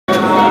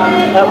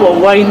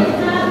Well, Wayne,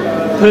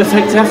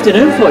 perfect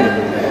afternoon for you.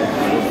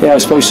 Yeah, I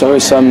suppose so.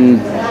 It's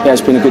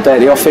it's been a good day at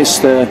the office.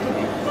 The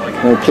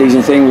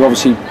pleasing thing, we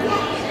obviously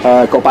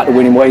got back to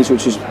winning ways,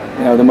 which was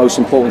the most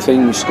important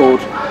thing. We scored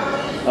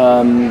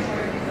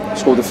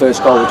the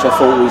first goal, which I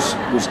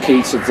thought was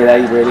key to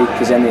today, really,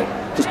 because then it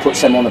just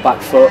puts them on the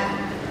back foot,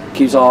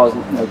 gives our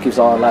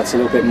lads a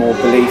little bit more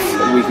belief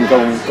that we can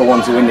go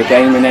on to win the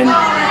game. And then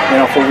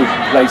I thought we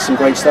played some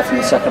great stuff in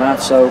the second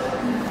half. So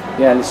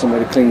yeah, listen,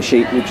 with a clean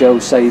sheet with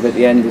Joe's save at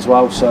the end as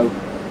well. So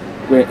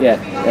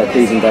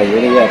pleasing day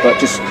really. Yeah, but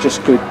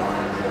just good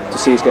to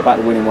see us get back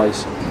to winning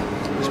ways.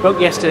 You spoke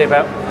yesterday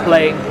about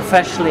playing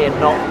professionally and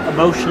not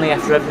emotionally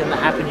after everything that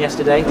happened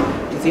yesterday. Do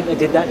you think they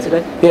did that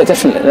today? Yeah,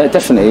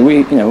 definitely.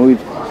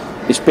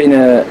 It's been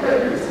a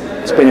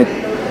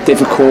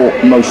difficult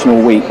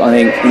emotional week. I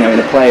think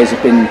the players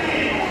have been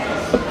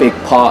a big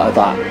part of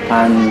that,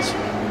 and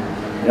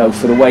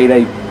for the way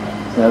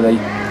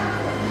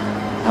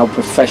how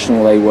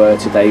professional they were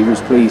today was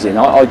pleasing.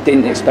 I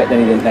didn't expect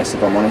anything less,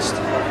 if I'm honest.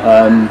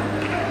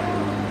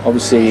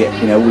 Obviously,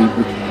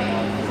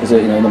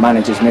 the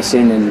manager's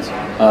missing, and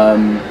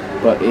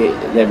but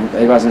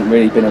there hasn't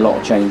really been a lot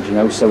of change.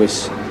 So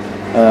it's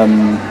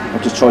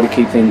I've just tried to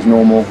keep things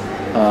normal,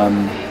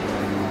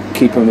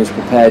 keep them as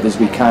prepared as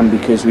we can,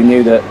 because we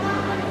knew that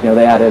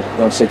they had like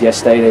I said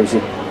yesterday, there was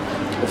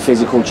a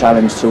physical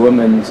challenge to them,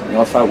 and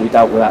I felt we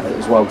dealt with that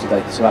as well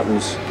today. So that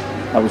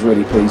was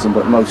really pleasing.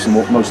 But most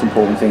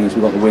important thing is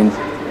we got the win,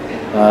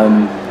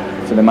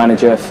 for the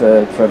manager,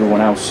 for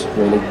everyone else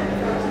really.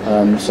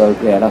 So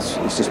yeah,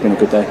 it's just been a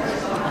good day.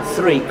 And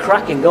 3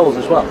 cracking goals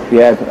as well.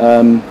 Yeah,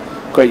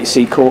 great to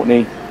see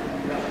Courtney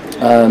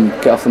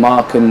get off the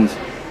mark, and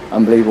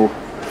unbelievable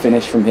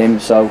finish from him.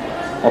 So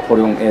I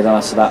probably won't hear the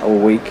last of that all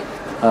week.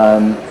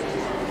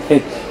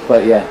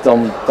 But yeah,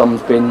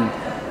 Dom's been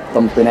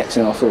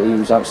excellent. I thought he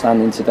was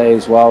outstanding today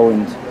as well,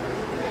 and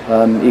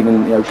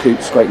even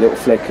Coop's great little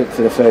flick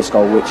for the first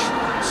goal, which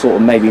sort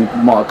of maybe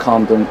might have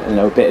calmed them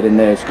a bit of the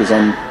nerves, because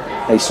then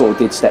they sort of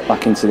did step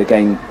back into the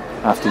game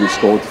after we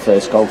scored the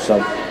first goal.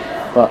 So,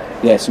 but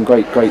yeah, some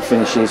great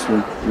finishes.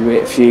 We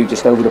hit a few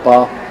just over the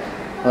bar.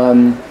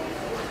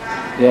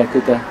 Yeah,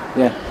 good there.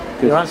 Yeah,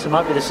 good. Your answer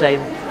might be the same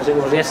as it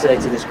was yesterday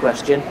to this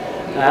question.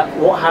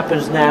 What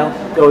happens now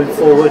going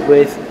forward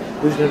with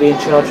who's going to be in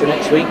charge for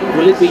next week?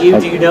 Will it be you?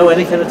 Do you know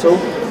anything at all?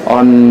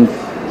 I'm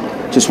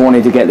just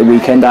wanting to get the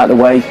weekend out of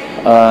the way.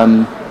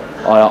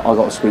 I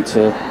got to speak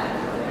to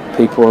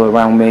people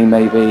around me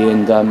maybe,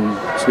 and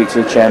speak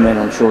to the chairman.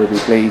 I'm sure he'll be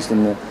pleased.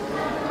 And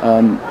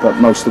but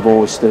most of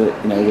all, is that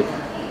we've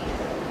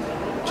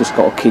just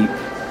got to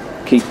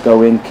keep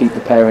going, keep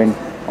preparing.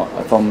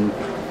 If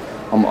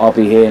I'll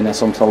be here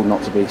unless I'm told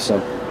not to be. So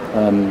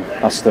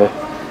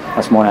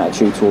that's my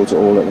attitude towards it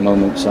all at the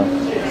moment. So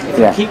if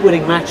you keep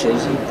winning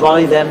matches, you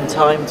buy them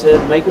time to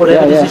make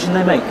whatever decision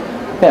they make.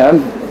 Yeah,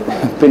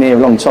 I've been here a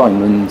long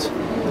time, and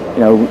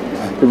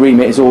the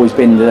remit has always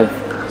been to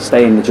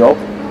stay in the job,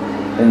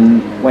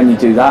 and when you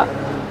do that,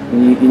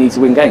 you need to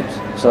win games.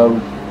 So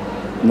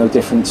no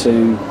different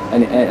to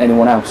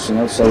anyone else.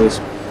 So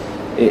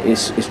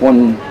it's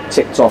one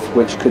ticked off,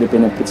 which could have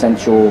been a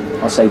potential,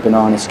 I'll say,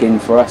 banana skin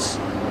for us.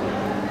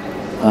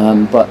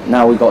 But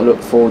now we've got to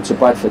look forward to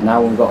Bradford.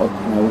 Now we've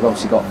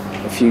obviously got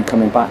a few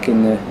coming back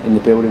in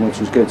the building, which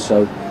was good.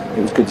 So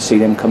it was good to see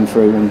them come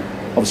through, and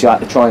obviously I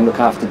had to try and look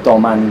after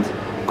Dom and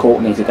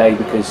Courtney today,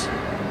 because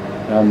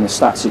the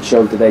stats had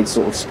showed that they'd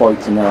sort of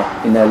spiked in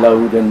their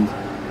load, and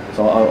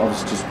so I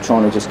was just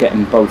trying to get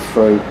them both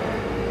through,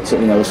 to,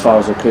 as far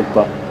as I could.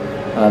 But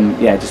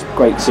yeah, just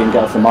great to see them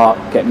get off the mark,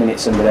 get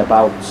minutes under their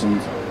belts,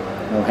 and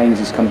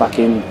Hainesy's come back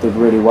in, did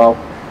really well.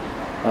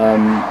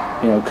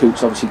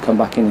 Coop's obviously come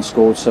back in and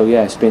scored. So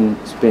yeah, it's been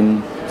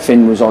Finn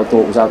I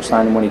thought was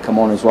outstanding when he come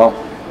on as well.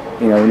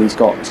 And he's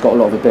got a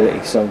lot of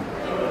ability. So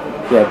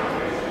yeah,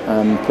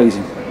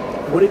 pleasing.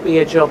 Would it be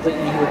a job that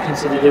you would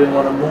consider doing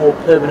on a more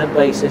permanent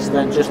basis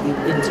than just the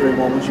interim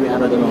one which you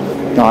have at the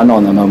moment? No, not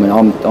at the moment.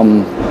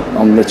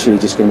 I'm literally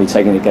just going to be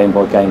taking it game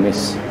by game.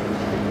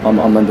 I'm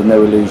under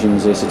no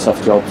illusions. It's a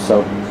tough job,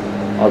 so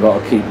I've got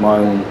to keep my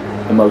own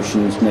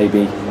emotions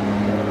maybe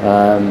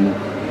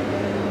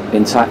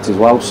intact as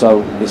well.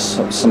 So it's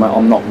something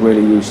I'm not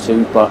really used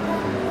to, but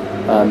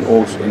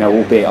also,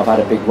 albeit I've had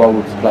a big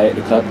role to play at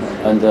the club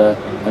under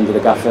the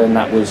gaffer, and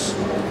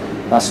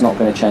that's not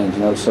going to change.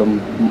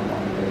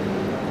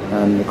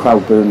 The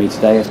crowd booing me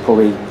today. It's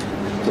probably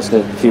just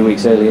a few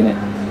weeks early, isn't it?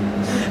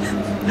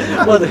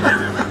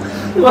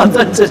 Well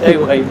done today,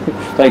 Wayne.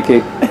 Thank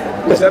you.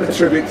 Was that a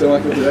tribute to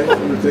Michael today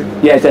from the team?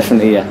 Yeah,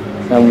 definitely. Yeah,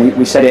 and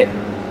we said it.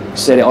 I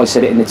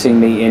said it in the team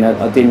meeting.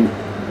 I didn't.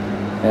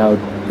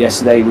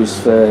 Yesterday was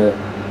for.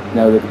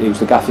 It was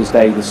the gaffer's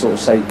day to sort of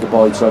say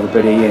goodbye to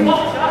everybody, and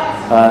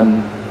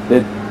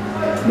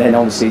then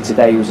obviously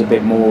today was a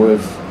bit more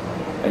of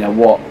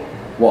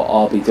what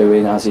I'll be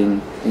doing, as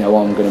in I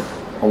want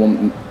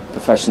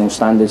professional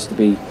standards to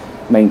be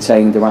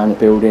maintained around the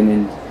building,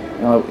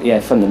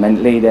 and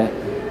fundamentally they're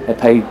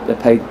paid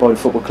by the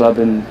football club,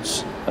 and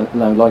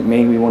like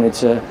me, we wanted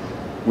to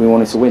we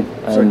wanted to win.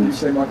 So did you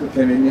say Michael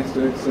came in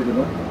yesterday to say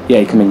goodbye? Yeah,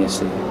 he came in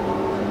yesterday.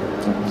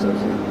 So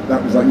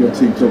that was like your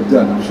team job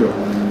done, I'm sure.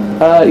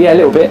 Yeah, a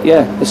little bit.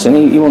 Yeah, listen,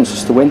 he wants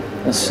us to win.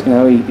 That's, you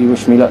know, he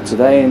wished me luck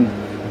today, and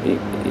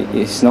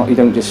it's not. You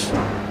don't just,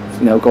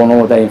 you know, go on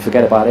holiday and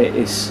forget about it.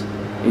 He's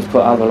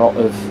put out a lot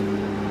of,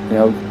 you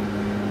know,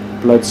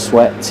 blood,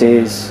 sweat,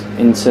 tears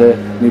into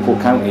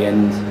Newport County,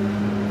 and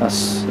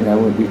that's, you know,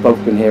 we've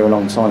both been here a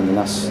long time, and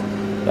that's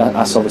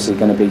obviously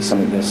going to be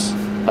something that's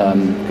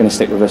going to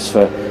stick with us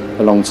for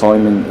a long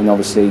time, and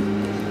obviously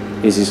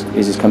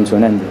is come to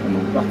an end.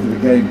 Back to the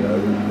game though,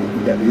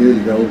 you get the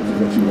early goal, which is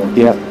what you want.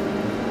 Yeah.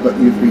 But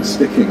you've been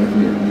sticking,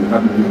 haven't you? You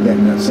haven't been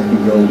getting that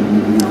second goal.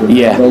 You've been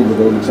involved with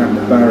all the time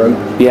with Barrow.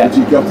 Yeah. But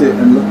you got it,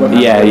 and look what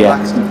happened.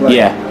 Relaxed and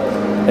played.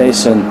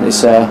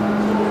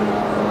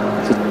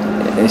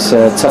 It's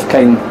a tough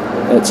game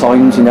at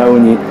times, you know,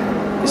 and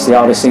it's the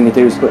hardest thing to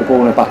do is put the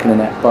ball in the back of the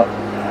net. But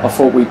I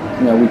thought we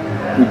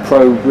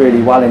probed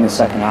really well in the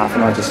second half,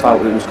 and I just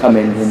felt it was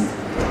coming. And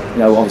you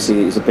know,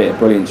 obviously it's a bit of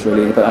brilliance,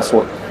 really, but that's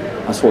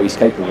what he's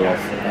capable of.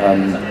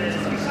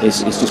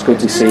 It's just good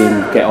to see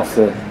him get off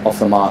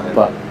the mark.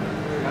 But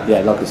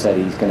yeah, like I said,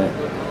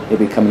 he'll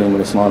be coming in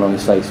with a smile on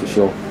his face for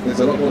sure. There's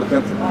a lot more to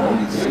come from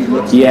him. He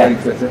looks very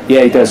fitter.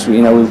 Yeah, he does.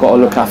 You know, we've got to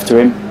look after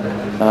him.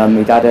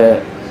 He'd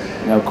had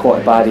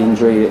quite a bad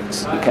injury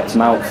that kept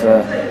him out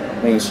for, I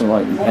think it's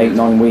something like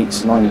 9 weeks.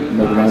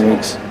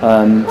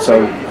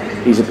 So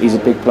he's a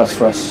big plus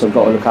for us. So we've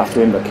got to look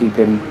after him, but keep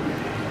him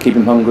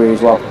hungry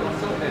as well.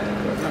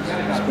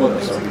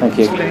 Thank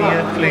you.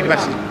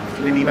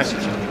 Any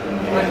message?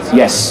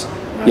 Yes.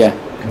 Yeah.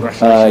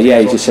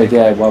 Congratulations. He just said,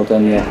 yeah, well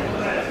done, yeah.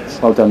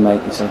 Well done,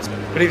 mate, he said.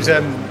 But it was,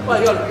 I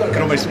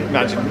can almost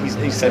imagine,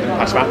 he said in the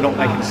past about not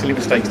making silly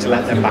mistakes to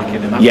let them back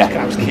in, and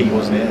that was key,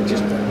 wasn't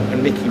it?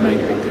 And Mickey made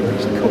a big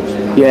difference, of course.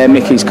 Yeah,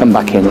 Mickey's come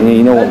back in, and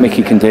you know what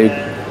Mickey can do.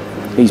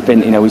 He's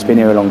been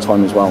here a long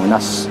time as well, and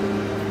that's,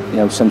 you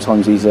know,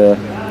 sometimes he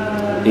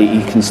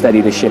can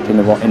steady the ship in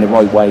the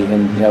right way,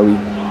 and you know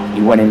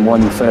he went in,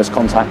 won the first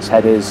contacts,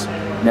 headers,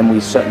 and then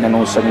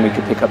all of a sudden we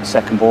could pick up the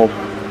second ball,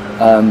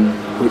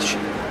 which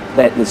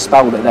the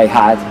spell that they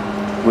had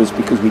was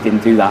because we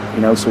didn't do that,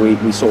 you know. So we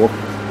sort of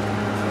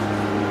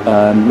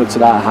looked at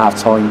that at half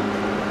time,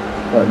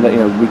 but you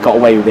know, we got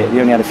away with it. We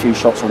only had a few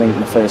shots, I think, in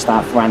the first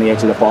half around the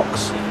edge of the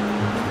box,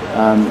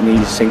 and you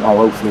just think, oh,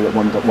 hopefully that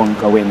one won't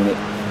go in, and it,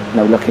 you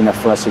know, lucky enough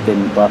for us it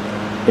didn't. But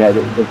yeah,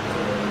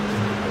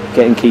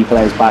 getting key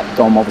players back.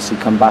 Dom obviously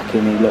come back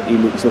in.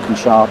 He's looking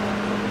sharp.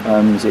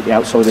 He's at the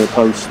outside of the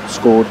post,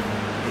 scored.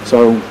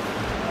 So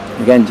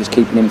again, just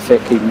keeping him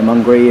fit, keeping him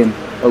hungry, and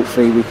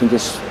hopefully we can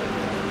just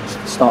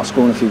start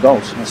scoring a few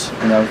goals. That's,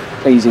 you know,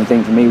 pleasing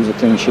thing for me was a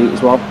clean sheet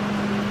as well.